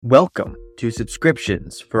Welcome to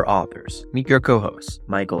Subscriptions for Authors. Meet your co-hosts,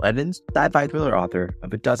 Michael Evans, sci-fi thriller author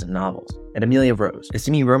of a dozen novels, and Amelia Rose, a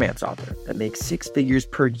semi-romance author that makes six figures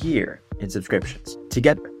per year in subscriptions.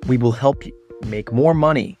 Together, we will help you make more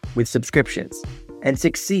money with subscriptions and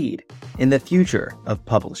succeed in the future of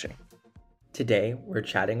publishing. Today, we're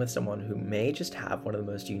chatting with someone who may just have one of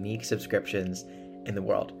the most unique subscriptions in the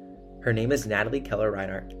world. Her name is Natalie Keller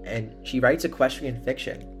Reinhardt, and she writes equestrian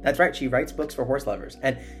fiction. That's right, she writes books for horse lovers,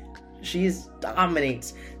 and she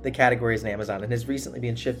dominates the categories in Amazon and has recently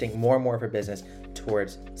been shifting more and more of her business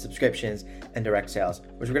towards subscriptions and direct sales,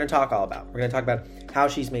 which we're going to talk all about. We're going to talk about how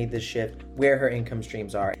she's made this shift, where her income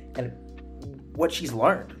streams are, and what she's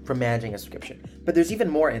learned from managing a subscription. But there's even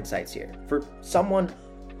more insights here. For someone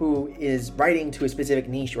who is writing to a specific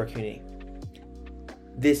niche or community,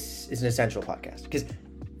 this is an essential podcast because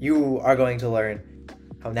you are going to learn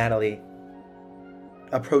how Natalie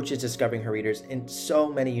approaches discovering her readers in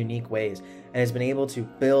so many unique ways and has been able to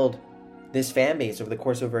build this fan base over the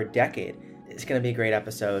course of over a decade. It's going to be a great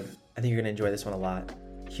episode. I think you're going to enjoy this one a lot.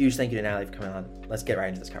 Huge thank you to Natalie for coming on. Let's get right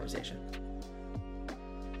into this conversation.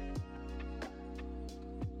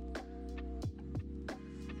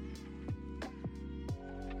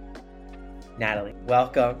 Natalie,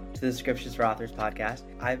 welcome to the Subscriptions for Authors podcast.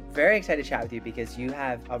 I'm very excited to chat with you because you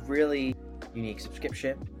have a really unique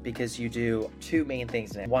subscription because you do two main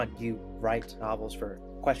things in it. One, you write novels for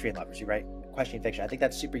equestrian lovers. You write equestrian fiction. I think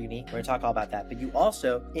that's super unique. We're going to talk all about that. But you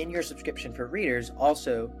also, in your subscription for readers,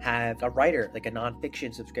 also have a writer, like a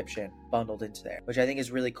nonfiction subscription bundled into there, which I think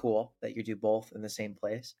is really cool that you do both in the same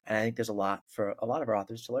place. And I think there's a lot for a lot of our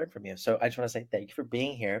authors to learn from you. So I just want to say thank you for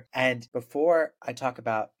being here. And before I talk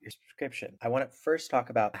about your subscription, I want to first talk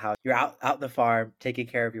about how you're out on the farm taking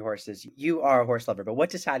care of your horses. You are a horse lover, but what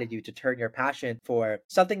decided you to turn your passion for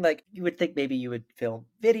something like you would think maybe you would film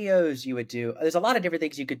videos, you would do, there's a lot of different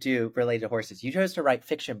things you could do related to horses. You chose to write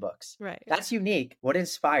fiction books. Right. That's unique. What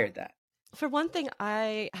inspired that? For one thing,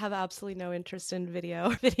 I have absolutely no interest in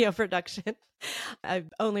video production.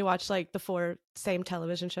 I've only watched like the four same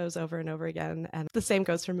television shows over and over again, and the same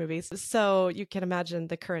goes for movies. So you can imagine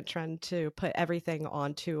the current trend to put everything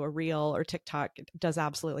onto a reel or TikTok does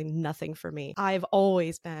absolutely nothing for me. I've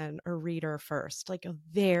always been a reader first, like a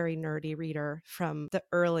very nerdy reader from the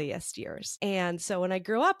earliest years. And so when I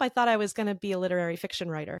grew up, I thought I was going to be a literary fiction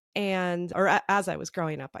writer. As I was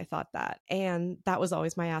growing up, I thought that. And that was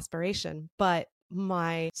always my aspiration. But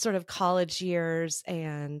my sort of college years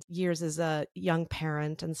and years as a young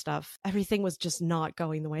parent and stuff, everything was just not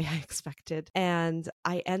going the way I expected. And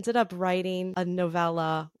I ended up writing a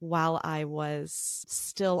novella while I was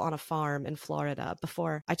still on a farm in Florida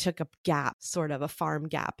before I took a gap, sort of a farm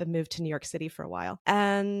gap, and moved to New York City for a while.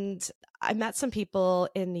 And I met some people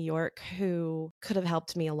in New York who could have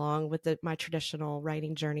helped me along with my traditional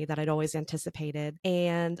writing journey that I'd always anticipated.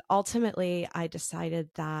 And ultimately, I decided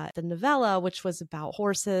that the novella, which was about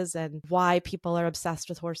horses and why people are obsessed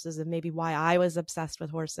with horses and maybe why I was obsessed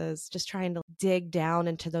with horses, just trying to dig down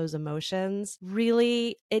into those emotions,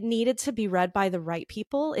 really, it needed to be read by the right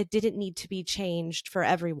people. It didn't need to be changed for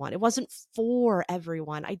everyone. It wasn't for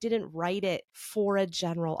everyone. I didn't write it for a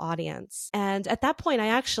general audience. And at that point, I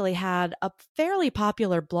actually had a fairly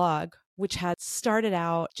popular blog which had started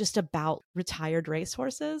out just about retired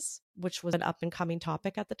racehorses, which was an up and coming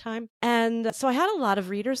topic at the time. And so I had a lot of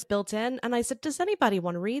readers built in, and I said, does anybody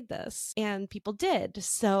want to read this? And people did.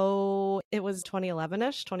 So it was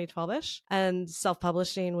 2011-ish, 2012-ish, and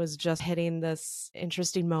self-publishing was just hitting this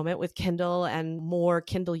interesting moment with Kindle and more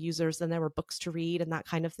Kindle users than there were books to read and that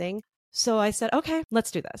kind of thing. So I said, okay,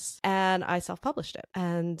 let's do this. And I self-published it.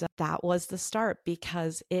 And that was the start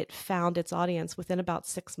because it found its audience within about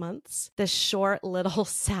 6 months. This short little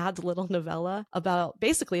sad little novella about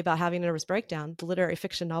having a nervous breakdown, the literary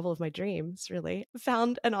fiction novel of my dreams, really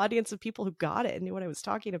found an audience of people who got it and knew what I was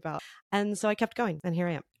talking about. And so I kept going, and here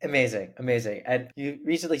I am. Amazing. And you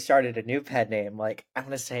recently started a new pen name, like I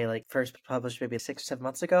want to say like first published maybe 6 or 7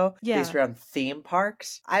 months ago. Yeah. Based around theme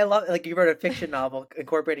parks. I love like you wrote a fiction novel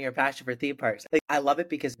incorporating your passion for theme parks. Like I love it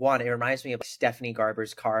because one, it reminds me of Stephanie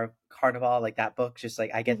Garber's Carnival, like that book, just like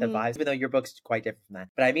I get the vibes, even though your book's quite different from that.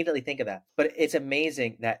 But I immediately think of that. But it's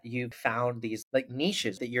amazing that you found these like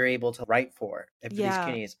niches that you're able to write for these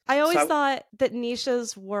communities. I always thought that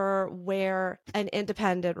niches were where an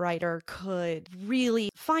independent writer could really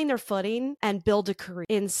find their footing and build a career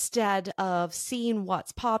instead of seeing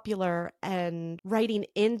what's popular and writing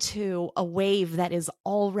into a wave that is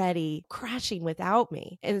already crashing without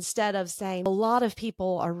me. Instead of saying a lot of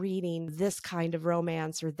people are reading this kind of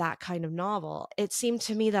romance or that kind of novel, it seemed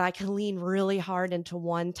to me that I can lean really hard into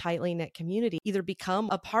one tightly knit community, either become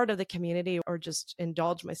a part of the community or just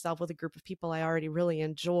indulge myself with a group of people I already really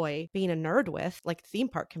enjoy being a nerd with, like theme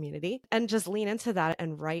park community, and just lean into that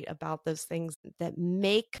and write about those things that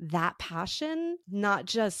make that passion not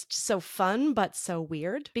just so fun, but so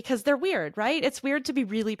weird, because they're weird, right? It's weird to be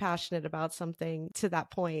really passionate about something to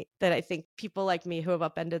that point that I think people like me who have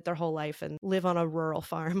upended their whole life and live on a rural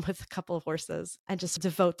farm with a couple of horses and just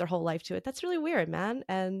devote their whole life to it. That's really weird, man.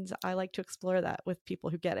 And I like to explore that with people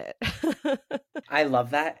who get it. I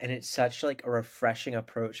love that. And it's such like a refreshing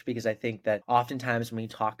approach, because I think that oftentimes when we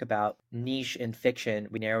talk about niche in fiction,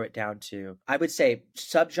 we narrow it down to, I would say,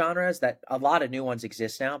 subgenres that a lot of new ones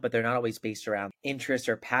exist now, but they're not always based around interest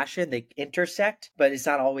or passion. They intersect, but it's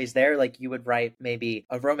not always there. Like you would write maybe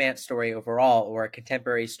a romance story overall or a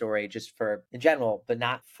contemporary story just for in general, but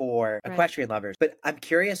not for equestrian lovers. But I'm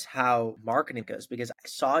curious how marketing goes, because I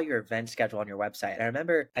saw your event schedule on your website. And I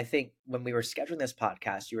remember, I think when we were scheduling this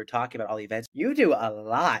podcast, you were talking about all the events. You do a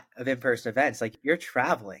lot of in-person events, like you're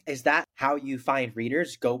traveling. Is that how you find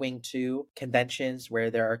readers, going to conventions where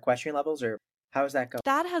there are equestrian levels, or how does that go?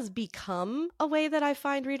 That has become a way that I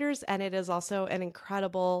find readers, and it is also an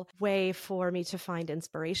incredible way for me to find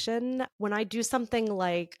inspiration. When I do something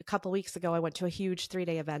like a couple weeks ago, I went to a huge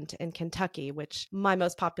 3-day event in Kentucky, which my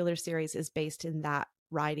most popular series is based in that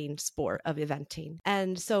riding sport of eventing.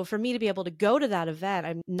 And so for me to be able to go to that event,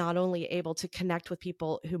 I'm not only able to connect with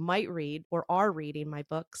people who might read or are reading my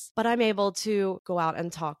books, but I'm able to go out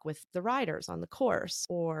and talk with the riders on the course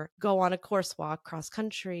or go on a course walk cross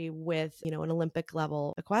country with, an Olympic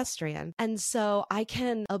level equestrian. And so I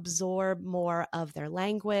can absorb more of their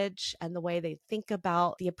language and the way they think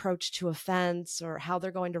about the approach to a fence or how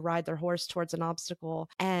they're going to ride their horse towards an obstacle.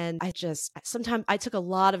 And sometimes I took a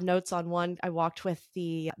lot of notes on one. I walked with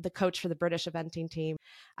the coach for the British eventing team,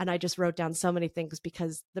 and I just wrote down so many things,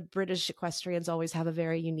 because the British equestrians always have a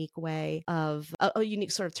very unique way of a unique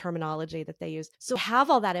sort of terminology that they use. So I have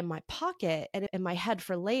all that in my pocket and in my head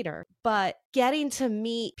for later, but getting to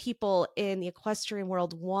meet people in the equestrian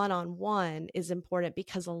world one-on-one is important,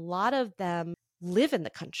 because a lot of them live in the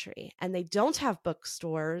country and they don't have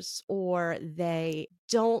bookstores, or they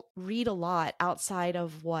don't read a lot outside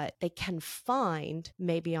of what they can find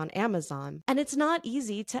maybe on Amazon. And it's not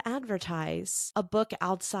easy to advertise a book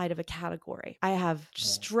outside of a category. I have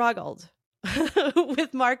struggled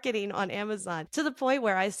with marketing on Amazon to the point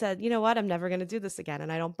where I said, you know what, I'm never going to do this again.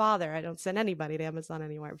 And I don't bother. I don't send anybody to Amazon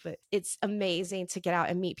anymore. But it's amazing to get out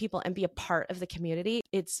and meet people and be a part of the community.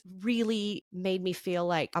 It's really made me feel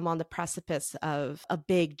like I'm on the precipice of a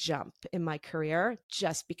big jump in my career,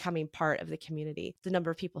 just becoming part of the community. The number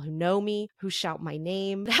of people who know me, who shout my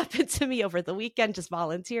name, happened to me over the weekend, just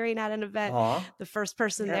volunteering at an event. Aww. The first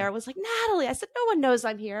person there was like, Natalie. I said, no one knows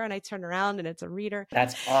I'm here. And I turn around and it's a reader.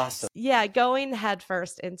 That's awesome. Yeah, going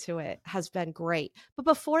headfirst into it has been great. But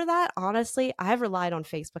before that, honestly, I've relied on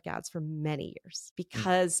Facebook ads for many years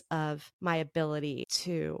because of my ability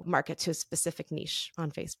to market to a specific niche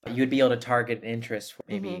on Facebook. You'd be able to target an interest for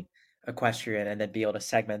maybe equestrian, and then be able to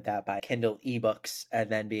segment that by Kindle ebooks, and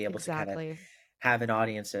then be able to kind of have an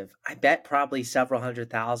audience of, I bet, probably several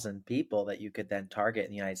 100,000 people that you could then target in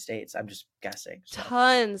the United States. I'm just guessing. So.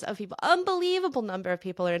 Tons of people, unbelievable number of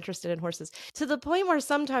people are interested in horses, to the point where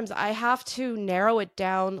sometimes I have to narrow it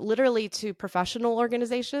down literally to professional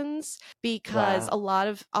organizations, because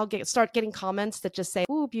I'll start getting comments that just say,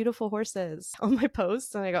 "Ooh, beautiful horses" on my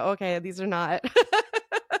posts. And I go, okay, these are not.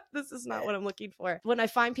 This is not what I'm looking for. When I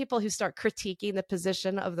find people who start critiquing the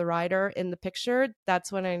position of the rider in the picture,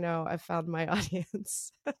 that's when I know I've found my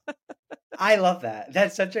audience. I love that.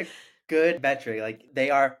 That's such a good metric. Like, they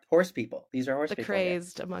are horse people. These are horse people. The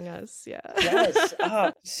crazed among us. Yeah. Yes.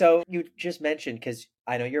 So you just mentioned, because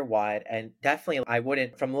I know you're wide, and definitely I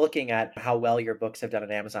wouldn't, from looking at how well your books have done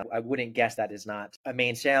on Amazon, I wouldn't guess that is not a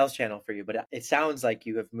main sales channel for you, but it sounds like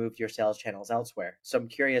you have moved your sales channels elsewhere. So I'm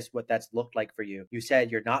curious what that's looked like for you. You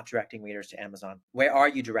said you're not directing readers to Amazon. Where are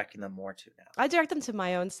you directing them more to now? I direct them to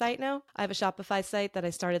my own site now. I have a Shopify site that I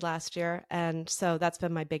started last year, and so that's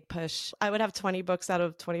been my big push. I would have 20 books out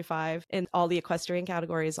of 25 in all the equestrian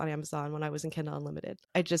categories on Amazon when I was in Kindle Unlimited.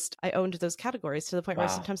 I owned those categories to the point where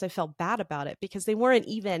sometimes I felt bad about it, because they weren't weren't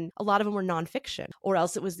even, a lot of them were nonfiction, or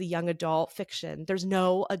else it was the young adult fiction. There's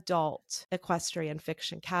no adult equestrian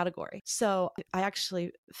fiction category. So I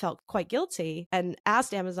actually felt quite guilty and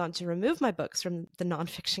asked Amazon to remove my books from the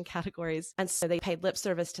nonfiction categories. And so they paid lip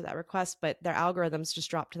service to that request, but their algorithms just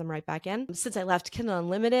dropped them right back in. Since I left Kindle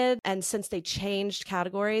Unlimited and since they changed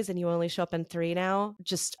categories and you only show up in 3 now,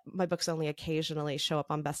 just my books only occasionally show up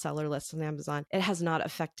on bestseller lists on Amazon. It has not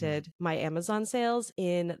affected my Amazon sales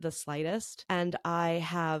in the slightest. And I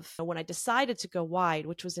have, when I decided to go wide,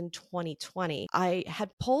 which was in 2020, I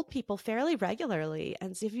had polled people fairly regularly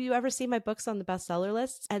and see if you ever see my books on the bestseller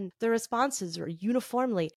lists, and the responses were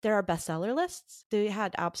uniformly, there are bestseller lists. They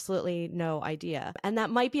had absolutely no idea. And that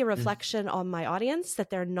might be a reflection on my audience, that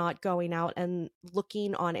they're not going out and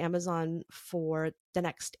looking on Amazon for the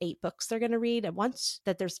next 8 books they're going to read at once,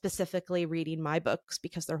 that they're specifically reading my books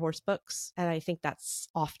because they're horse books. And I think that's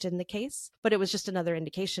often the case. But it was just another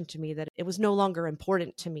indication to me that it was no longer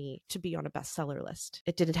important to me to be on a bestseller list.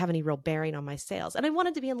 It didn't have any real bearing on my sales. And I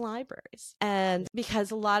wanted to be in libraries. And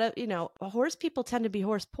because a lot of, horse people tend to be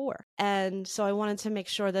horse poor. And so I wanted to make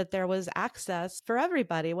sure that there was access for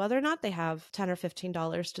everybody, whether or not they have $10 or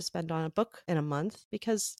 $15 to spend on a book in a month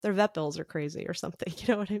because their vet bills are crazy or something.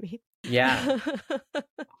 You know what I mean? Yeah.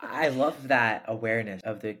 I love that awareness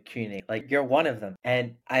of the community. Like, you're one of them.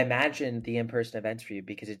 And I imagine the in-person events for you,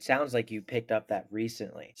 because it sounds like you picked up that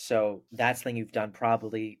recently. So that's something you've done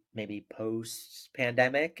probably maybe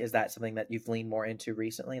post-pandemic. Is that something that you've leaned more into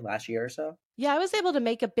recently, last year or so? Yeah, I was able to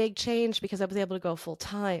make a big change because I was able to go full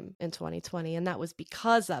time in 2020. And that was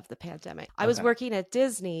because of the pandemic. I was working at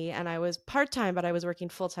Disney and I was part-time, but I was working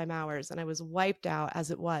full-time hours and I was wiped out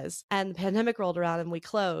as it was. And the pandemic rolled around and we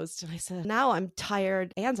closed. And I said, now I'm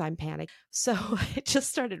tired and I'm panicked. So I just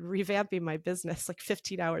started revamping my business like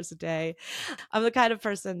 15 hours a day. I'm the kind of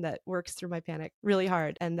person that works through my panic really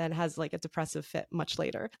hard and then has like a depressive fit much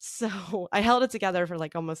later. So I held it together for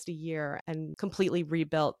like almost a year and completely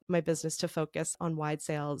rebuilt my business to focus on wide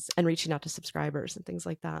sales and reaching out to subscribers and things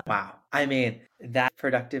like that. Wow. I mean, that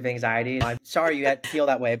productive anxiety, I'm sorry you had to feel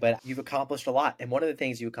that way, but you've accomplished a lot. And one of the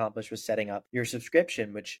things you accomplished was setting up your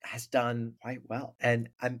subscription, which has done quite well. And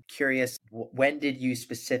I'm curious, when did you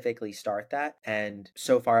specifically start that? And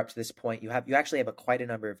so far up to this point, you actually have quite a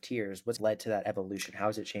number of tiers. What's led to that evolution? How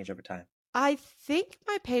has it changed over time? I think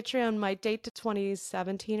my Patreon might date to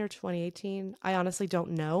 2017 or 2018. I honestly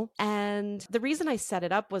don't know. And the reason I set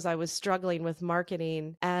it up was I was struggling with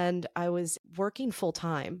marketing and I was working full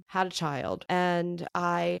time, had a child, and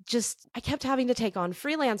I kept having to take on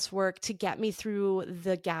freelance work to get me through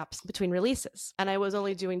the gaps between releases. And I was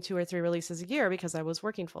only doing 2 or 3 releases a year because I was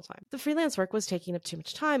working full time. The freelance work was taking up too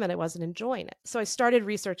much time and I wasn't enjoying it. So I started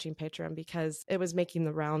researching Patreon because it was making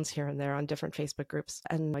the rounds here and there on different Facebook groups.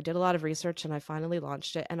 And I did a lot of research and I finally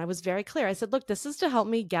launched it. And I was very clear. I said, look, this is to help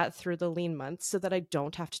me get through the lean months so that I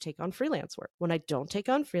don't have to take on freelance work. When I don't take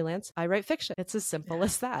on freelance, I write fiction. It's as simple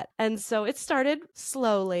as that. And so it started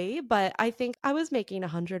slowly, but I think I was making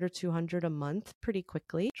 100 or 200 a month pretty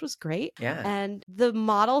quickly, which was great. Yeah. And the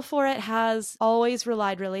model for it has always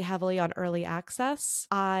relied really heavily on early access.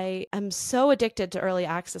 I am so addicted to early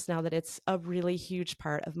access now that it's a really huge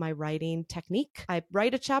part of my writing technique. I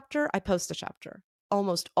write a chapter, I post a chapter.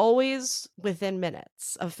 Almost always within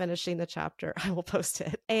minutes of finishing the chapter, I will post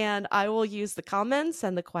it. And I will use the comments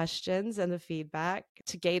and the questions and the feedback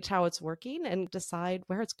to gauge how it's working and decide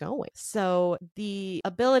where it's going. So the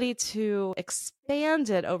ability to expand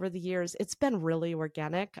it over the years, it's been really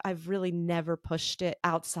organic. I've really never pushed it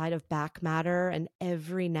outside of back matter. And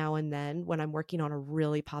every now and then when I'm working on a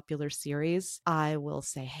really popular series, I will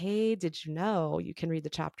say, hey, did you know you can read the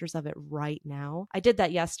chapters of it right now? I did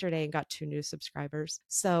that yesterday and got 2 new subscribers.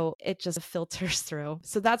 So it just filters through.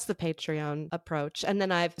 So that's the Patreon approach. And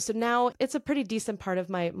then so now it's a pretty decent part of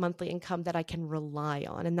my monthly income that I can rely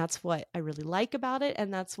on. And that's what I really like about it.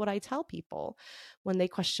 And that's what I tell people when they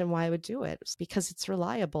question why I would do it. It's because it's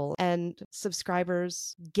reliable and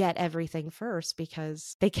subscribers get everything first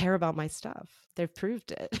because they care about my stuff. They've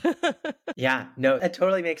proved it. Yeah, no, it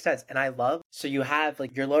totally makes sense. And I love, so you have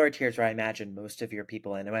like your lower tiers where I imagine most of your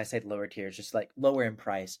people in. And when I say lower tiers, just like lower in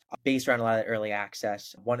price, based around a lot of early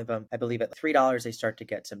access. One of them, I believe at $3, they start to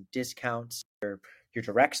get some discounts. Your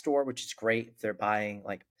direct store, which is great if they're buying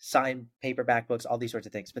like signed paperback books, all these sorts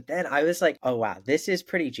of things. But then I was like, oh, wow, this is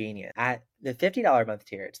pretty genius. At the $50 a month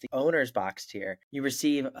tier, it's the owner's box tier. You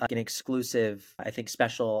receive an exclusive, I think,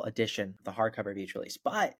 special edition, the hardcover of each release,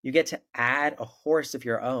 but you get to add a horse of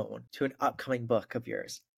your own to an upcoming book of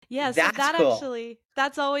yours. Yeah, so That's that cool. actually,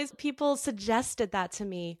 that's always, people suggested that to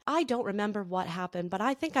me. I don't remember what happened, but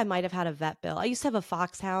I think I might have had a vet bill. I used to have a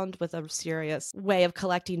foxhound with a serious way of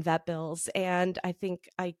collecting vet bills. And I think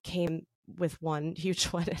I came with one huge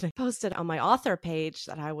one, and I posted on my author page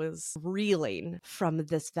that I was reeling from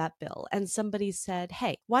this vet bill. And somebody said,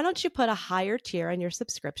 hey, why don't you put a higher tier in your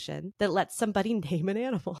subscription that lets somebody name an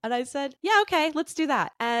animal? And I said, yeah, okay, let's do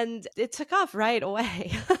that. And it took off right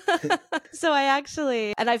away. So I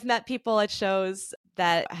actually, and I've met people at shows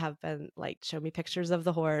that have been like, show me pictures of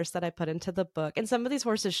the horse that I put into the book. And some of these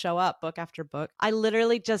horses show up book after book. I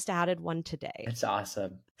literally just added one today. That's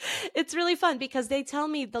awesome. It's really fun because they'll tell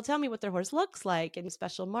me what their horse looks like and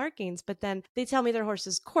special markings, but then they tell me their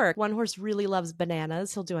horse's quirk. One horse really loves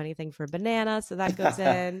bananas. He'll do anything for a banana. So that goes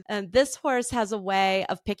in. And this horse has a way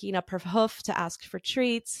of picking up her hoof to ask for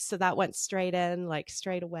treats. So that went straight in, like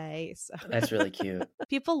straight away. So That's really cute.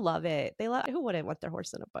 people love it. They love, who wouldn't want their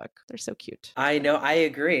horse in a book? They're so cute. I know, I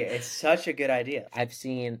agree. It's such a good idea. I've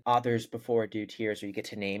seen authors before do tiers where you get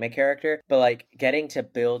to name a character, but like getting to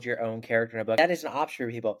build your own character in a book, that is an option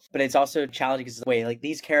for people. But it's also challenging because the way like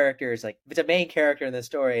these characters, like if it's a main character in the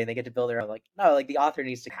story and they get to build their own, like no, like the author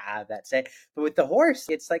needs to have that say. But with the horse,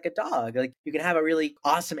 it's like a dog. Like you can have a really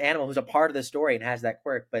awesome animal who's a part of the story and has that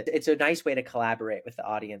quirk, but it's a nice way to collaborate with the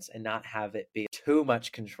audience and not have it be too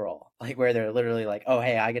much control. Like where they're literally like, oh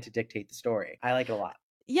hey, I get to dictate the story. I like it a lot.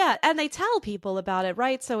 Yeah, and they tell people about it,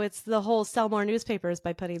 right? So it's the whole sell more newspapers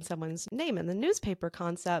by putting someone's name in the newspaper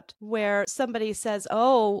concept, where somebody says,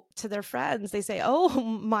 oh, to their friends, they say, oh,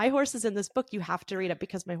 my horse is in this book. You have to read it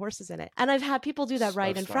because my horse is in it. And I've had people do that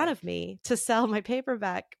right in front of me to sell my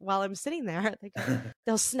paperback while I'm sitting there.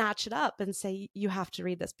 They'll snatch it up and say, you have to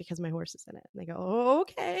read this because my horse is in it. And they go, oh,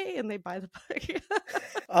 okay. And they buy the book.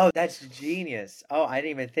 Oh, that's genius. Oh, I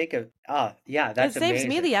didn't even think of, oh, yeah, that's amazing. It saves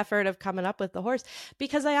me the effort of coming up with the horse,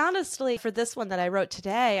 because I honestly, for this one that I wrote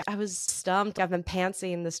today, I was stumped. I've been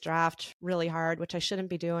pantsing this draft really hard, which I shouldn't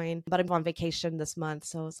be doing, but I'm on vacation this month.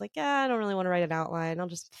 So I was like, yeah, I don't really want to write an outline. I'll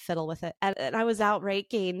just fiddle with it. And I was out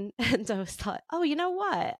raking, and I was thought, oh, you know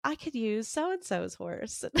what? I could use so-and-so's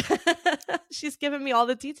horse. She's given me all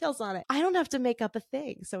the details on it. I don't have to make up a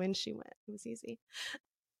thing. So in she went. It was easy.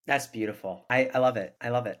 That's beautiful. I love it. I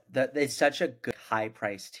love it. It's such a good high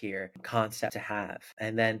price tier concept to have.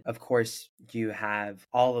 And then, of course, you have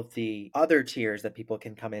all of the other tiers that people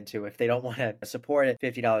can come into. If they don't want to support it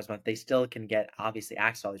 $50 a month, they still can get obviously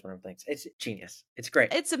access to all these wonderful things. It's genius. It's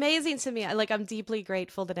great. It's amazing to me. I'm deeply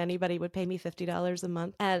grateful that anybody would pay me $50 a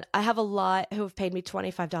month. And I have a lot who have paid me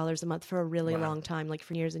 $25 a month for a really long time, like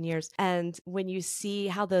for years and years. And when you see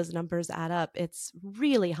how those numbers add up, it's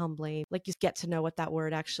really humbling. Like you get to know what that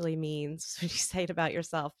word actually means when you say it about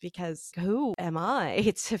yourself, because who am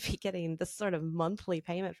I to be getting this sort of monthly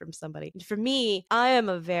payment from somebody? For me, I am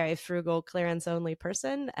a very frugal, clearance only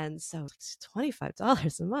person, and so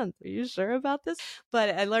 $25 a month, are you sure about this?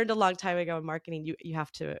 But I learned a long time ago in marketing, you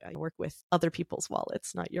have to work with other people's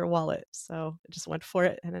wallets, not your wallet. So I just went for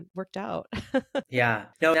it and it worked out. Yeah,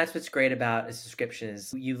 no, that's what's great about a subscription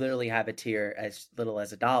is you literally have a tier as little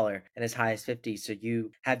as $1 and as high as 50. So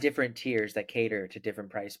you have different tiers that cater to different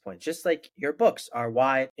price points, just like your books are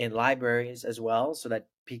wide in libraries as well, so that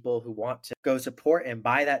people who want to go support and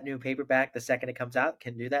buy that new paperback the second it comes out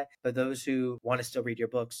can do that. But those who want to still read your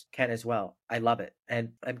books can as well. I love it.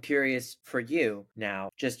 And I'm curious for you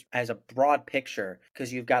now, just as a broad picture,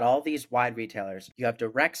 because you've got all these wide retailers, you have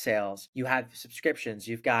direct sales, you have subscriptions,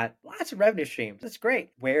 you've got lots of revenue streams. That's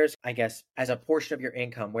great. Where's, I guess, as a portion of your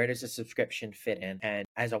income, where does a subscription fit in? And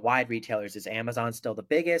as a wide retailer, is Amazon still the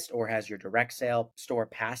biggest, or has your direct sale store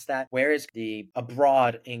passed that? Where is a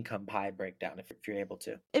broad income pie breakdown if you're able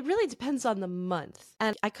to? It really depends on the month.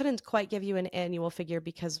 And I couldn't quite give you an annual figure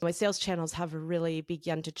because my sales channels have really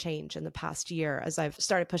begun to change in the past year as I've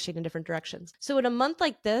started pushing in different directions. So in a month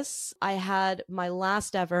like this, I had my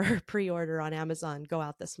last ever pre-order on Amazon go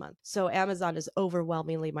out this month. So Amazon is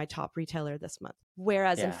overwhelmingly my top retailer this month.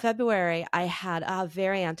 Whereas in February, I had a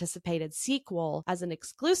very anticipated sequel as an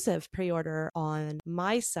exclusive pre-order on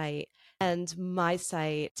my site. And my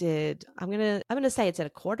site did, I'm gonna say it's at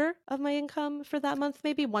a quarter of my income for that month,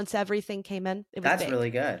 maybe, once everything came in. It was That's big.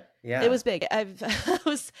 really good. Yeah. It was big.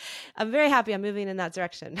 I'm very happy I'm moving in that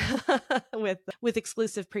direction with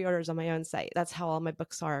exclusive pre-orders on my own site. That's how all my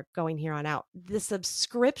books are going here on out. The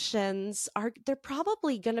subscriptions they're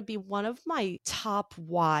probably going to be one of my top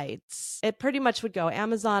wides. It pretty much would go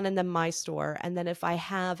Amazon and then my store. And then if I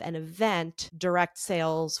have an event, direct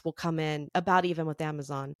sales will come in about even with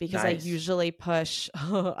Amazon, because I usually push,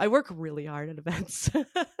 I work really hard at events.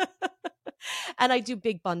 And I do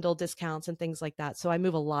big bundle discounts and things like that. So I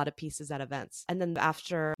move a lot of pieces at events. And then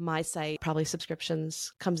after my site, probably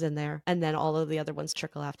subscriptions comes in there. And then all of the other ones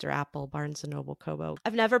trickle after Apple, Barnes and Noble, Kobo.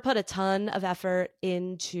 I've never put a ton of effort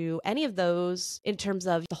into any of those in terms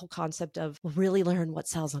of the whole concept of really learn what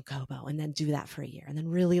sells on Kobo and then do that for a year. And then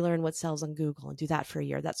really learn what sells on Google and do that for a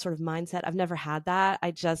year. That sort of mindset. I've never had that.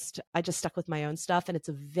 I just stuck with my own stuff, and it's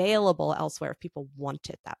available elsewhere if people want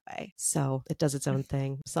it that way. So it does its own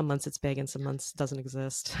thing. Some months it's big and some months it doesn't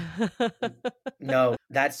exist. No,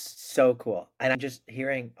 that's so cool. And I'm just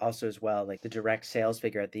hearing also as well, like the direct sales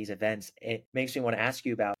figure at these events, it makes me want to ask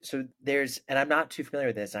you about, so there's, and I'm not too familiar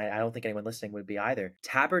with this, I don't think anyone listening would be either.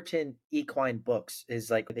 Taberton Equine Books is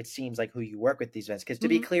like, it seems like who you work with these events. Because to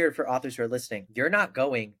be clear for authors who are listening, you're not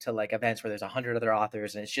going to like events where there's 100 other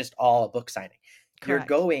authors and it's just all a book signing. Correct.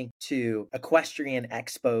 You're going to equestrian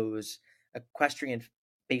expos, equestrian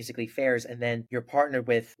basically fairs, and then you're partnered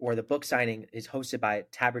with, or the book signing is hosted by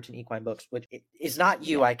Taberton Equine Books, which is not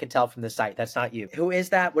you. I can tell from the site. That's not you. Who is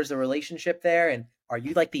that? What is the relationship there? And are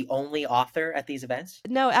you like the only author at these events?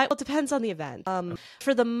 No, it depends on the event.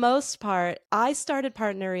 For the most part, I started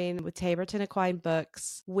partnering with Taberton Equine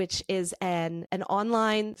Books, which is an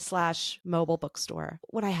online/mobile bookstore.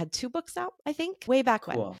 When I had 2 books out, I think, way back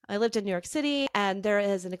when. I lived in New York City, and there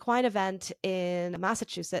is an equine event in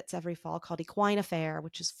Massachusetts every fall called Equine Affair,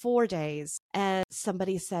 which is 4 days. And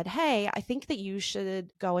somebody said, hey, I think that you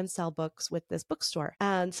should go and sell books with this bookstore.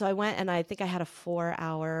 And so I went, and I think I had a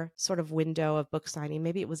 4-hour sort of window of book signing.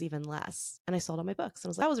 Maybe it was even less. And I sold all my books. And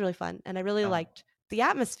I was like, that was really fun. And I really liked the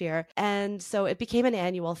atmosphere. And so it became an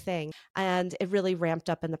annual thing. And it really ramped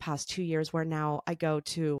up in the past 2 years, where now I go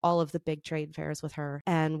to all of the big trade fairs with her.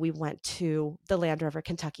 And we went to the Land Rover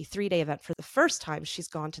Kentucky 3-day event for the first time. She's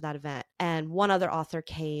gone to that event. And one other author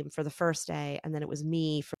came for the first day. And then it was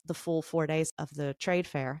me for the full 4 days of the trade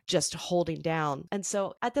fair, just holding down. And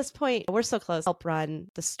so at this point, we're so close. I help run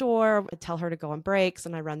the store, I tell her to go on breaks,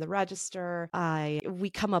 and I run the register. We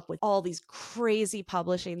come up with all these crazy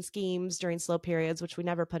publishing schemes during slow periods, which we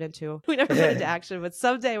never put into action, but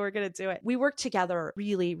someday we're going to do it. We work together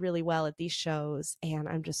really, really well at these shows. And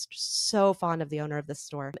I'm just so fond of the owner of this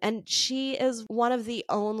store. And she is one of the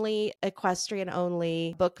only equestrian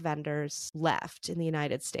only book vendors left in the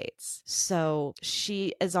United States. So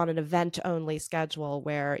she is on an event only schedule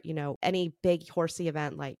where, you know, any big horsey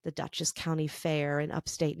event like the Dutchess County Fair in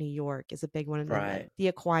upstate New York is a big one. And then the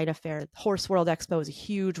Equine Affair, Horse World Expo is a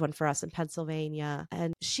huge one for us in Pennsylvania.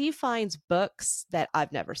 And she finds books that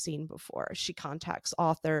I've never seen before. She contacts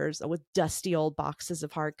authors with dusty old boxes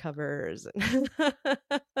of hardcovers.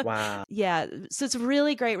 Wow. Yeah. So it's a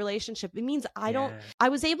really great relationship. It means I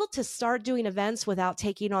was able to start doing events without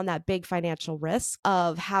taking on that big financial risk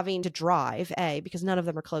of having to drive, because none of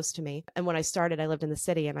them are close to me. And when I started, I lived in the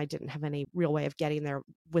city and I didn't have any real way of getting there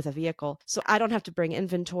with a vehicle. So I don't have to bring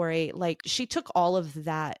inventory. Like, she took all of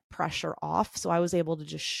that pressure off. So I was able to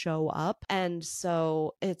just show up. And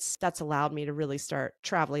so that's allowed me to really start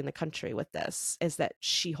traveling the country with this, is that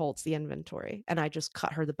she holds the inventory and I just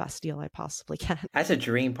cut her the best deal I possibly can. That's a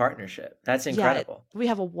dream partnership. That's incredible. Yeah, we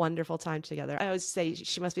have a wonderful time together. I always say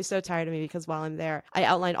she must be so tired of me, because while I'm there, I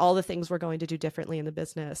outline all the things we're going to do differently in the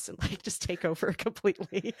business and like just take over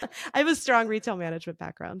completely. I have a strong retail management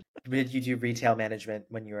background. Did you do retail management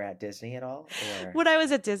when you were at Disney at all? Or? When I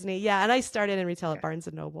was at Disney, yeah. And I started in retail at Barnes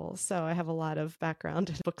 & Noble. So I have a lot of background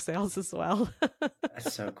in book sales as well.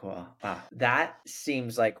 That's so cool. Wow. That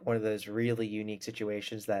seems like one of those really unique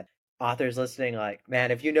situations that authors listening, like, man,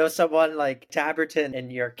 if you know someone like Taberton, in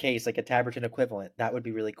your case, like a Taberton equivalent, that would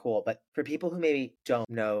be really cool. But for people who maybe don't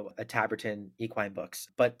know a Taberton Equine Books,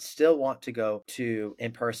 but still want to go to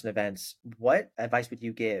in-person events, what advice would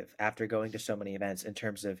you give after going to so many events in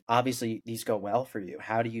terms of, obviously these go well for you?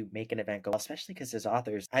 How do you make an event go well? Especially because as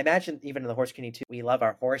authors, I imagine even in the horse community too, we love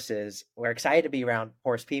our horses. We're excited to be around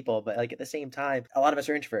horse people, but like at the same time, a lot of us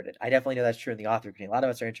are introverted. I definitely know that's true in the author community. A lot of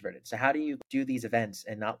us are introverted. So how do you do these events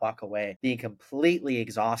and not walk away being completely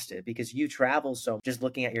exhausted? Because you travel so, just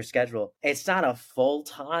looking at your schedule, it's not a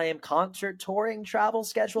full-time concert touring travel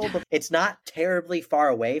schedule, but it's not terribly far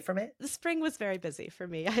away from it. The spring was very busy for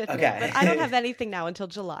me, I admit, but I don't have anything now until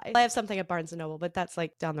July. I have something at Barnes & Noble, but that's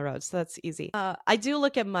like down the road, so that's easy. I do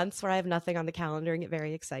look at months where I have nothing on the calendar and get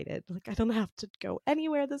very excited. Like, I don't have to go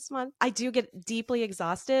anywhere this month. I do get deeply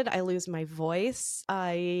exhausted. I lose my voice.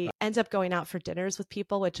 I end up going out for dinners with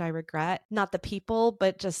people, which I regret. Not the people,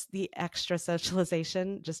 but just the the extra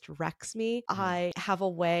socialization just wrecks me. I have a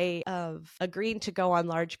way of agreeing to go on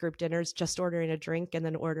large group dinners, just ordering a drink and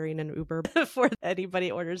then ordering an Uber before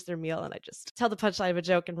anybody orders their meal. And I just tell the punchline of a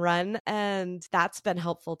joke and run. And that's been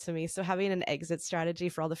helpful to me. So having an exit strategy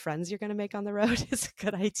for all the friends you're going to make on the road is a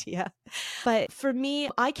good idea. But for me,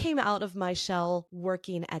 I came out of my shell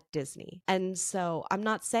working at Disney. And so I'm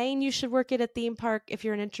not saying you should work at a theme park if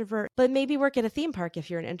you're an introvert, but maybe work at a theme park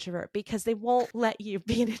if you're an introvert, because they won't let you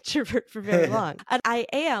be an introvert for very long. And I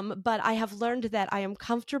am, but I have learned that I am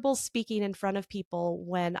comfortable speaking in front of people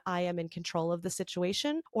when I am in control of the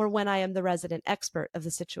situation or when I am the resident expert of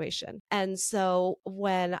the situation. And so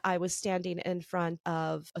when I was standing in front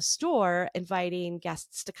of a store inviting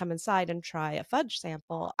guests to come inside and try a fudge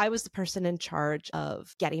sample, I was the person in charge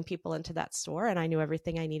of getting people into that store, and I knew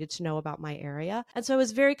everything I needed to know about my area. And so I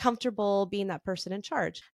was very comfortable being that person in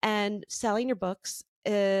charge. And selling your books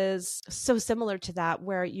is so similar to that,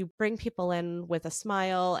 where you bring people in with a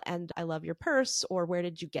smile and I love your purse, or where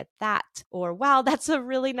did you get that, or wow, that's a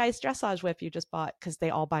really nice dressage whip you just bought, because they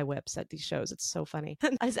all buy whips at these shows. It's so funny.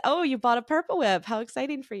 I said, oh, you bought a purple whip, how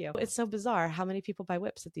exciting for you. It's so bizarre how many people buy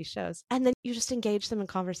whips at these shows. And then you just engage them in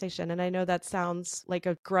conversation. And I know that sounds like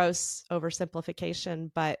a gross oversimplification,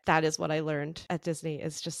 but that is what I learned at Disney,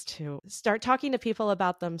 is just to start talking to people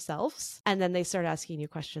about themselves, and then they start asking you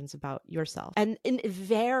questions about yourself. And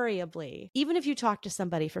invariably, even if you talk to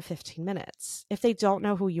somebody for 15 minutes, if they don't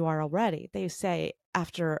know who you are already, they say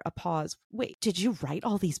after a pause, wait, did you write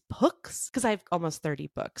all these books? Because I have almost 30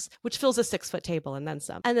 books, which fills a 6-foot table and then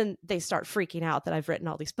some. And then they start freaking out that I've written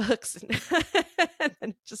all these books. And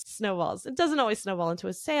then it just snowballs. It doesn't always snowball into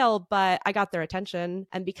a sale, but I got their attention.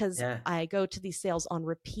 And because I go to these sales on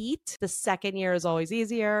repeat, the second year is always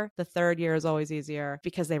easier. The third year is always easier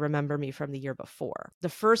because they remember me from the year before. The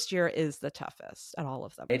first year is the toughest at all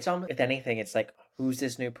of them. It's almost, if anything, it's like, who's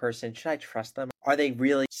this new person? Should I trust them? Are they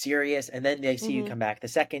really serious? And then they see you come back the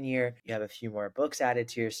second year, you have a few more books added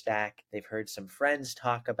to your stack. They've heard some friends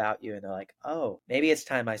talk about you and they're like, oh, maybe it's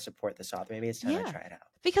time I support this author. Maybe it's time I try it out.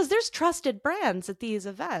 Because there's trusted brands at these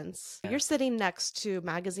events. You're sitting next to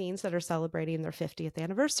magazines that are celebrating their 50th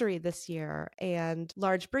anniversary this year, and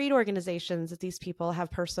large breed organizations that these people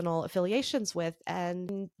have personal affiliations with.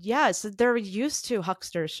 And yes, they're used to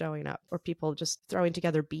hucksters showing up, or people just throwing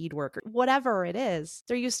together beadwork, or whatever it is.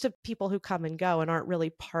 They're used to people who come and go and aren't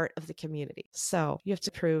really part of the community. So you have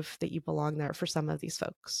to prove that you belong there for some of these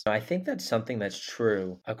folks. I think that's something that's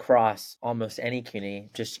true across almost any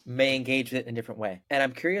community, just may engage with it in a different way. And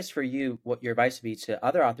I'm curious for you what your advice would be to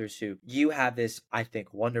other authors who you have this, I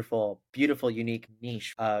think, wonderful, beautiful, unique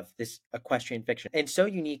niche of this equestrian fiction. And so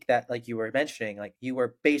unique that, like you were mentioning, like you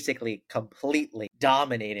were basically completely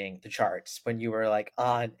dominating the charts when you were like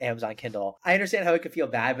on Amazon Kindle. I understand how it could feel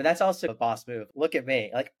bad, but that's also a boss move. Look at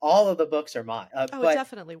me. Like all of the books are mine. It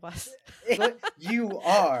definitely was. But you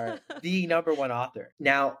are the number one author.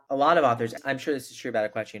 Now, a lot of authors, I'm sure this is true about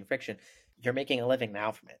equestrian fiction, you're making a living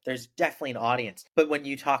now from it. There's definitely an audience. But when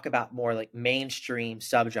you talk about more like mainstream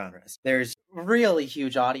subgenres, there's really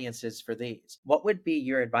huge audiences for these. What would be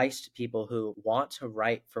your advice to people who want to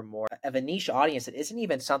write for more of a niche audience that isn't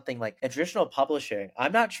even something like a traditional publishing?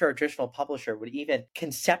 I'm not sure a traditional publisher would even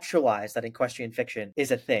conceptualize that equestrian fiction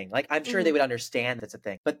is a thing. Like, I'm sure they would understand that's a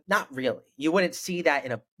thing, but not really. You wouldn't see that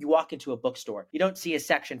you walk into a bookstore, you don't see a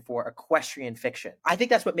section for equestrian fiction. I think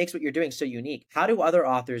that's what makes what you're doing so unique. How do other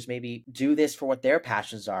authors maybe do this for what their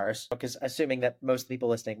passions are? Because assuming that most people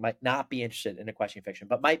listening might not be interested in equestrian fiction,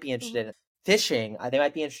 but might be interested in fishing, they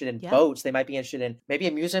might be interested in boats, they might be interested in maybe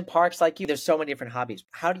amusement parks like you. There's so many different hobbies.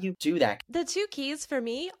 How do you do that? The two keys for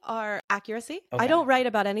me are accuracy. I don't write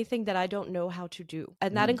about anything that I don't know how to do.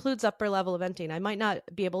 And that includes upper level eventing. I might not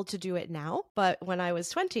be able to do it now, but when I was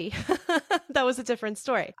 20, that was a different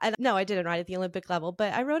story. And no, I didn't write at the Olympic level,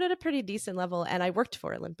 but I wrote at a pretty decent level and I worked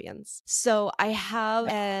for Olympians. So I have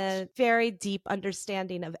a very deep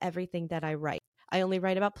understanding of everything that I write. I only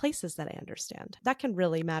write about places that I understand. That can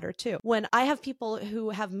really matter too. When I have people who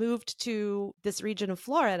have moved to this region of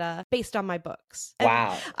Florida based on my books.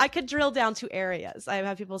 Wow. I could drill down to areas. I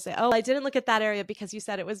have people say, oh, I didn't look at that area because you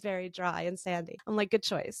said it was very dry and sandy. I'm like, good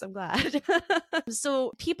choice. I'm glad.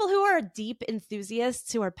 So people who are deep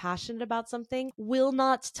enthusiasts who are passionate about something will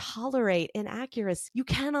not tolerate inaccuracy. You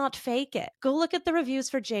cannot fake it. Go look at the reviews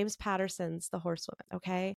for James Patterson's The Horsewoman,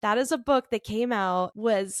 okay? That is a book that came out,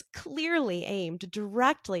 was clearly aimed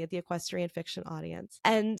directly at the equestrian fiction audience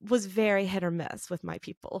and was very hit or miss with my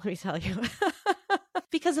people, let me tell you.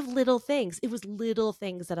 because of little things. It was little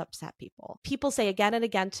things that upset people. People say again and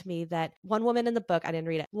again to me that one woman in the book, I didn't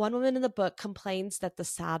read it, one woman in the book complains that the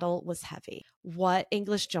saddle was heavy. What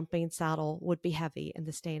English jumping saddle would be heavy in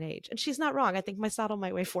this day and age? And she's not wrong. I think my saddle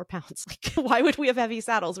might weigh 4 pounds. Like, why would we have heavy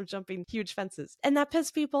saddles? We're jumping huge fences. And that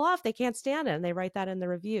pissed people off. They can't stand it. And they write that in the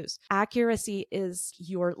reviews. Accuracy is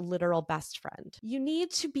your literal best friend. You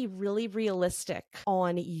need to be really realistic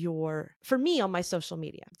on for me, on my social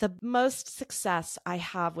media. The most success I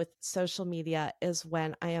have with social media is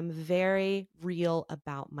when I am very real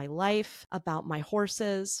about my life, about my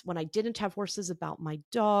horses, when I didn't have horses, about my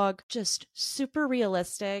dog, just super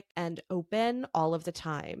realistic and open all of the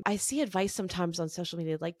time. I see advice sometimes on social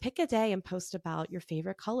media, like pick a day and post about your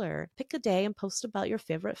favorite color, pick a day and post about your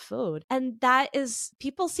favorite food. And that is,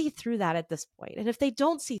 people see through that at this point. And if they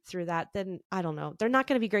don't see through that, then I don't know, they're not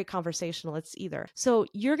going to be great conversationalists either. So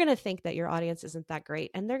you're going to think that your audience isn't that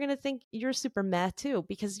great. And they're going to think you're super meh too,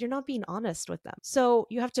 because you're not being honest with them. So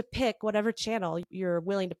you have to pick whatever channel you're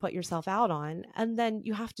willing to put yourself out on, and then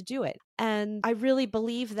you have to do it. And I really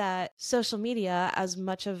believe that social media, as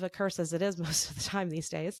much of a curse as it is most of the time these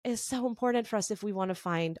days, is so important for us if we want to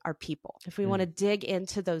find our people, if we want to dig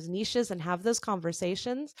into those niches and have those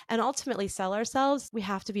conversations and ultimately sell ourselves. We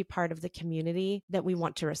have to be part of the community that we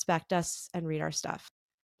want to respect us and read our stuff.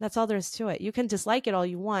 That's all there is to it. You can dislike it all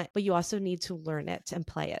you want, but you also need to learn it and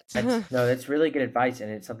play it. That's really good advice.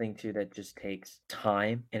 And it's something too that just takes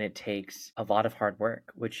time and it takes a lot of hard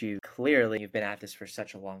work, which you've been at this for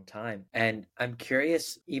such a long time. And I'm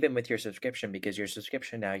curious, even with your subscription, because your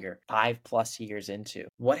subscription now you're 5+ years into,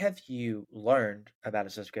 what have you learned about a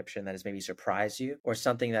subscription that has maybe surprised you, or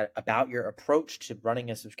something that about your approach to running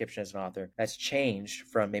a subscription as an author that's changed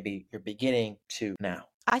from maybe your beginning to now?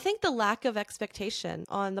 I think the lack of expectation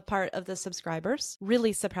on the part of the subscribers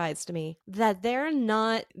really surprised me, that they're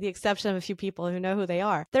not, the exception of a few people who know who they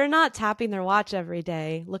are, they're not tapping their watch every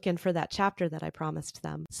day looking for that chapter that I promised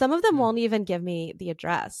them. Some of them won't even give me the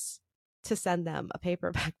address to send them a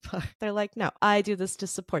paperback book. They're like, no, I do this to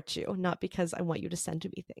support you, not because I want you to send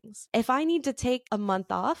me things. If I need to take a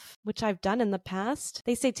month off, which I've done in the past,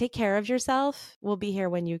 they say, take care of yourself. We'll be here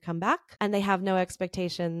when you come back. And they have no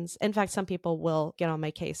expectations. In fact, some people will get on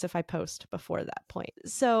my case if I post before that point.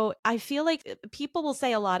 So I feel like people will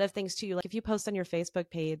say a lot of things to you. Like if you post on your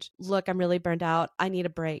Facebook page, look, I'm really burned out, I need a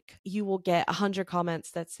break, you will get 100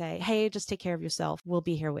 comments that say, hey, just take care of yourself. We'll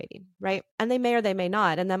be here waiting, right? And they may or they may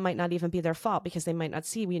not. And that might not even be their fault, because they might not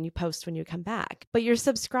see when you post when you come back. But your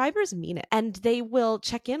subscribers mean it, and they will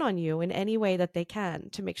check in on you in any way that they can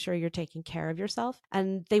to make sure you're taking care of yourself.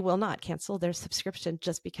 And they will not cancel their subscription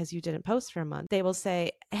just because you didn't post for a month. They will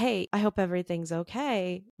say, hey, I hope everything's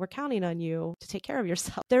okay. We're counting on you to take care of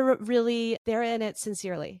yourself. They're in it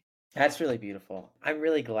sincerely. That's really beautiful. I'm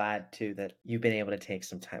really glad too that you've been able to take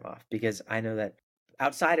some time off, because I know that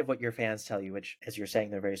outside of what your fans tell you, which, as you're saying,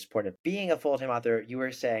 they're very supportive, being a full-time author, you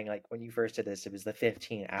were saying, like, when you first did this, it was the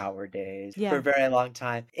 15-hour days for a very long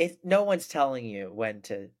time. No one's telling you when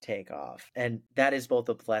to take off. And that is both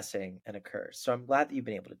a blessing and a curse. So I'm glad that you've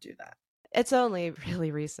been able to do that. It's only really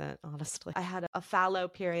recent, honestly. I had a fallow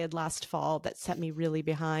period last fall that set me really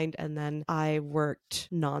behind, and then I worked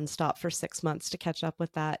nonstop for 6 months to catch up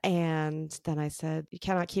with that. And then I said, you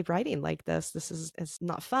cannot keep writing like this. It's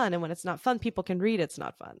not fun. And when it's not fun, people can read it's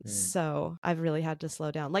not fun. So I've really had to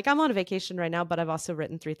slow down. Like, I'm on vacation right now, but I've also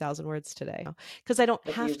written 3,000 words today because I don't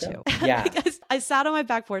have to. Yeah. Because I sat on my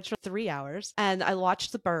back porch for 3 hours and I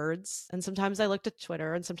watched the birds. And sometimes I looked at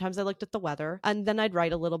Twitter, and sometimes I looked at the weather, and then I'd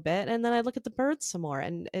write a little bit, and then I look at the birds some more,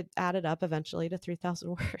 and it added up eventually to 3,000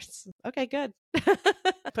 words. Okay, good.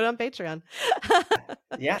 Put it on Patreon.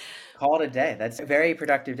 Yeah, call it a day. That's a very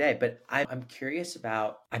productive day. But I'm curious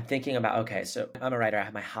about, I'm thinking about, okay, so I'm a writer, I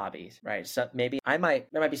have my hobbies, right? So maybe there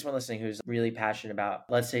might be someone listening who's really passionate about,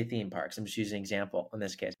 let's say, theme parks. I'm just using an example in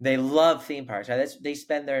this case. They love theme parks, right? They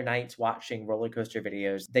spend their nights watching roller coaster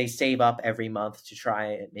videos. They save up every month to try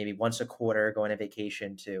it, maybe once a quarter, go on a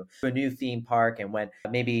vacation to a new theme park. And when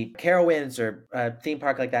maybe Carowinds or a theme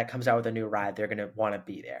park like that comes out with a new ride, they're going to want to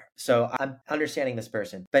be there. So I'm understanding this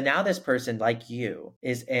person. But now this person, like you,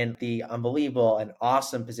 is in the unbelievable and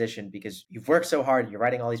awesome position, because you've worked so hard, you're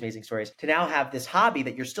writing all these amazing stories, to now have this hobby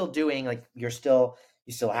that you're still doing. Like, you still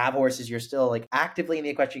have horses, you're still like actively in the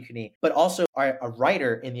equestrian community, but also are a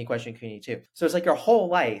writer in the equestrian community too. So it's like your whole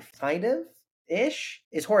life kind of ish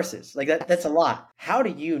is horses. Like that's a lot. How do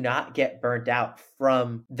you not get burnt out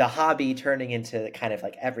from the hobby turning into kind of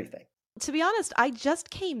like everything? To be honest, I just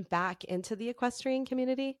came back into the equestrian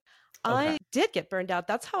community. I did get burned out.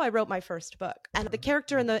 That's how I wrote my first book. And the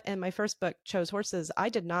character in my first book chose horses. I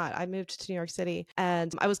did not. I moved to New York City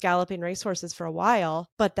and I was galloping racehorses for a while,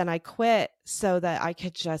 but then I quit so that I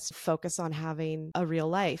could just focus on having a real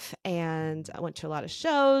life. And I went to a lot of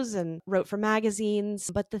shows and wrote for magazines.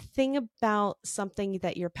 But the thing about something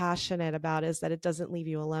that you're passionate about is that it doesn't leave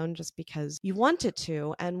you alone just because you want it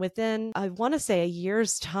to. And within, I want to say, a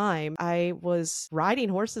year's time, I was riding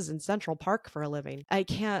horses in Central Park for a living. I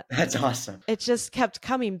can't. That's awesome. It just kept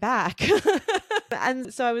coming back.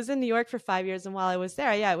 And so I was in New York for 5 years. And while I was there,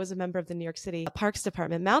 I was a member of the New York City Parks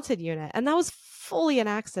Department mounted unit. And that was fully an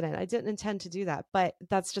accident. I didn't intend to do that, but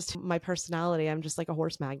that's just my personality. I'm just like a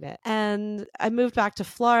horse magnet. And I moved back to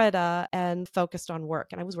Florida and focused on work.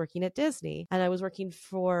 And I was working at Disney and I was working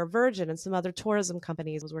for Virgin and some other tourism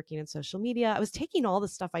companies. I was working in social media. I was taking all the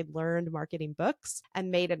stuff I'd learned marketing books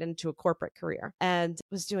and made it into a corporate career and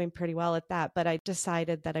was doing pretty well at that. But I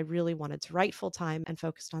decided that I really wanted to write full time and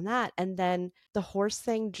focused on that. And then the horse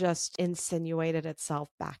thing just insinuated itself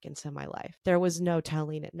back into my life. There was no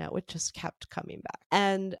telling it no. It just kept coming back.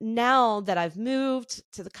 And now that I've moved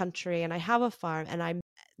to the country and I have a farm and I'm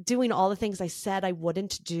doing all the things I said I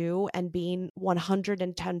wouldn't do and being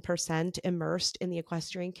 110% immersed in the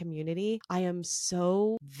equestrian community, I am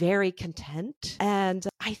so very content. And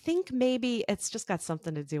I think maybe it's just got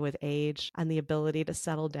something to do with age and the ability to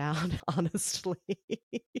settle down, honestly.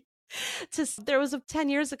 There was 10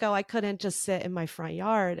 years ago, I couldn't just sit in my front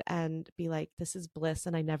yard and be like, this is bliss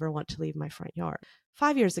and I never want to leave my front yard.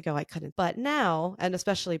 5 years ago, I couldn't. But now, and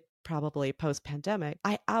especially probably post-pandemic,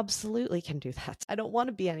 I absolutely can do that. I don't want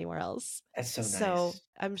to be anywhere else. That's so nice. So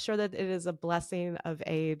I'm sure that it is a blessing of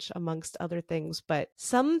age amongst other things, but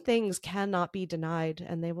some things cannot be denied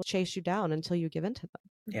and they will chase you down until you give in to them.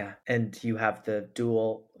 Yeah. And you have the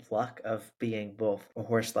dual luck of being both a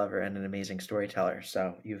horse lover and an amazing storyteller.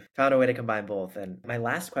 So you've found a way to combine both. And my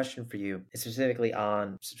last question for you is specifically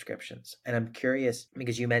on subscriptions. And I'm curious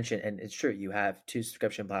because you mentioned, and it's true, you have two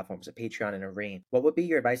subscription platforms, a Patreon and a Ream. What would be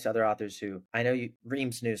your advice to other authors who, I know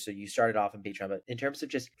Ream's new, so you started off in Patreon, but in terms of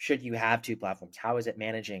just, should you have two platforms? How is it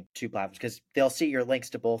managing two platforms? Because they'll see your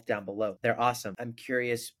links to both down below. They're awesome. I'm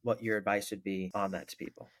curious what your advice would be on that to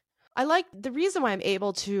people. I like the reason why I'm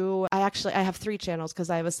able to, I have 3 channels because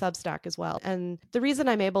I have a Substack as well. And the reason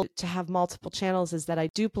I'm able to have multiple channels is that I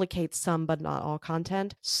duplicate some, but not all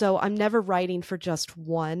content. So I'm never writing for just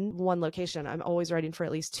one location. I'm always writing for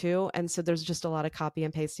at least 2. And so there's just a lot of copy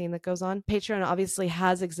and pasting that goes on. Patreon obviously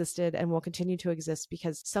has existed and will continue to exist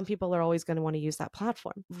because some people are always going to want to use that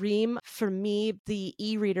platform. Ream, for me, the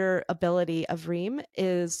e-reader ability of Ream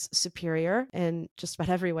is superior in just about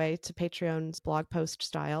every way to Patreon's blog post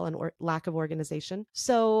style and lack of organization.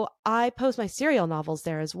 So I post my serial novels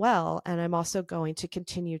there as well. And I'm also going to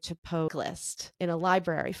continue to post list in a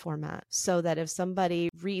library format so that if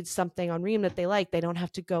somebody reads something on Ream that they like, they don't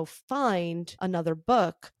have to go find another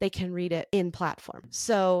book. They can read it in platform.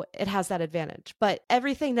 So it has that advantage. But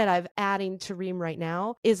everything that I'm adding to Ream right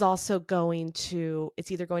now is also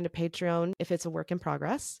it's either going to Patreon if it's a work in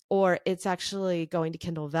progress, or it's actually going to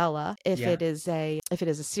Kindle Vella if it is a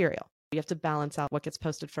serial. You have to balance out what gets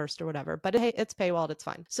posted first or whatever. But hey, it's paywalled, it's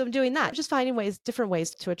fine. So I'm doing that. I'm just finding different ways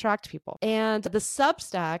to attract people. And the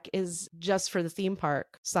Substack is just for the theme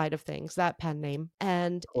park side of things, that pen name.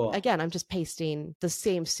 And Again, I'm just pasting the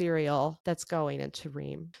same serial that's going into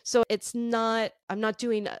Ream. So I'm not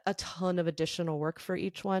doing a ton of additional work for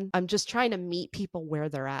each one. I'm just trying to meet people where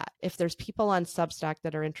they're at. If there's people on Substack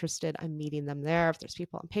that are interested, I'm meeting them there. If there's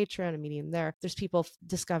people on Patreon, I'm meeting them there. If there's people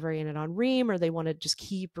discovering it on Ream or they want to just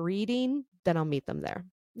keep reading, then I'll meet them there.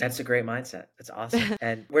 That's a great mindset. That's awesome.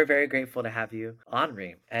 And we're very grateful to have you on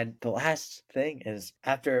Ream. And the last thing is,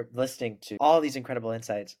 after listening to all these incredible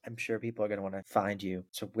insights, I'm sure people are going to want to find you.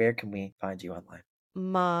 So where can we find you online?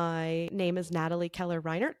 My name is Natalie Keller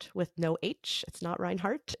Reinert with no H. It's not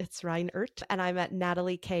Reinhardt, it's Reinert. And I'm at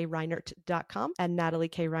nataliekReinert.com and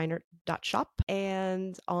nataliekReinert.shop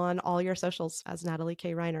and on all your socials as Natalie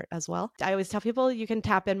K. Reinert as well. I always tell people you can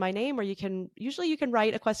tap in my name or you can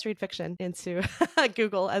write equestrian fiction into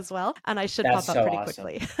Google as well. And I should pop up pretty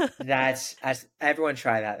quickly. That's everyone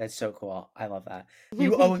try that. That's so cool. I love that.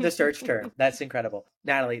 You own the search term. That's incredible.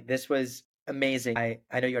 Natalie, this was amazing. I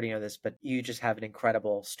know you already know this, but you just have an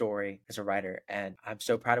incredible story as a writer, and I'm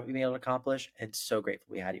so proud of what you've been able to accomplish and so grateful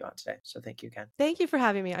we had you on today. So thank you again. Thank you for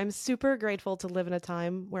having me. I'm super grateful to live in a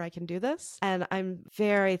time where I can do this, and I'm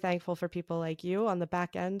very thankful for people like you on the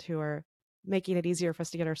back end who are making it easier for us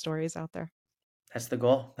to get our stories out there. That's the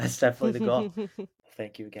goal. That's definitely the goal.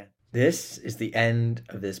 Thank you again. This is the end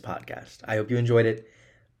of this podcast. I hope you enjoyed it.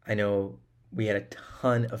 I know we had a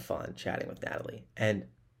ton of fun chatting with Natalie, and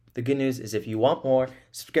The good news is if you want more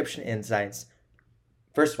subscription insights,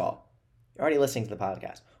 first of all, you're already listening to the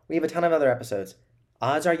podcast. We have a ton of other episodes.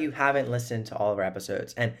 Odds are you haven't listened to all of our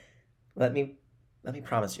episodes. And let me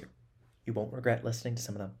promise you, you won't regret listening to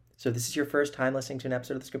some of them. So if this is your first time listening to an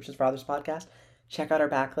episode of the Subscriptions for Authors podcast, check out our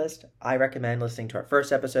backlist. I recommend listening to our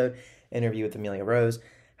first episode, interview with Amelia Rose,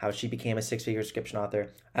 how she became a 6-figure subscription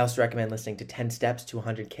author. I also recommend listening to 10 Steps to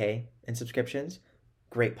 100K in Subscriptions.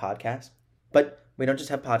 Great podcast. But we don't just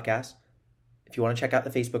have podcasts. If you want to check out the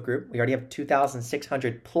Facebook group, we already have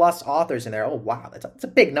 2,600 plus authors in there. Oh, wow. That's a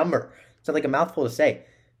big number. It's like a mouthful to say.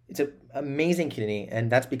 It's an amazing community,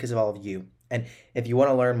 and that's because of all of you. And if you want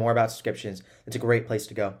to learn more about subscriptions, it's a great place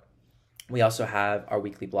to go. We also have our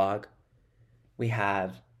weekly blog. We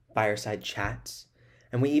have fireside chats.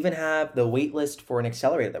 And we even have the waitlist for an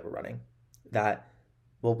accelerator that we're running that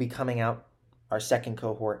will be coming out, our second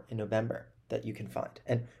cohort in November, that you can find,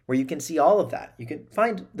 and where you can see all of that. You can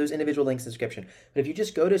find those individual links in the description. But if you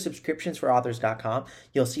just go to subscriptionsforauthors.com,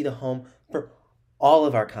 you'll see the home for all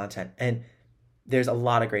of our content. And there's a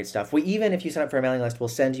lot of great stuff. We even, if you sign up for our mailing list, we'll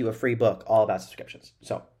send you a free book all about subscriptions.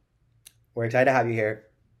 So we're excited to have you here.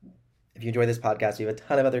 If you enjoy this podcast, we have a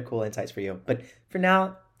ton of other cool insights for you. But for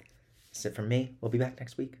now, that's it from me. We'll be back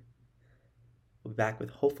next week. We'll be back with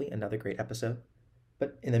hopefully another great episode.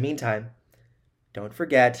 But in the meantime, don't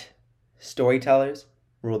forget, storytellers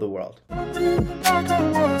rule the world.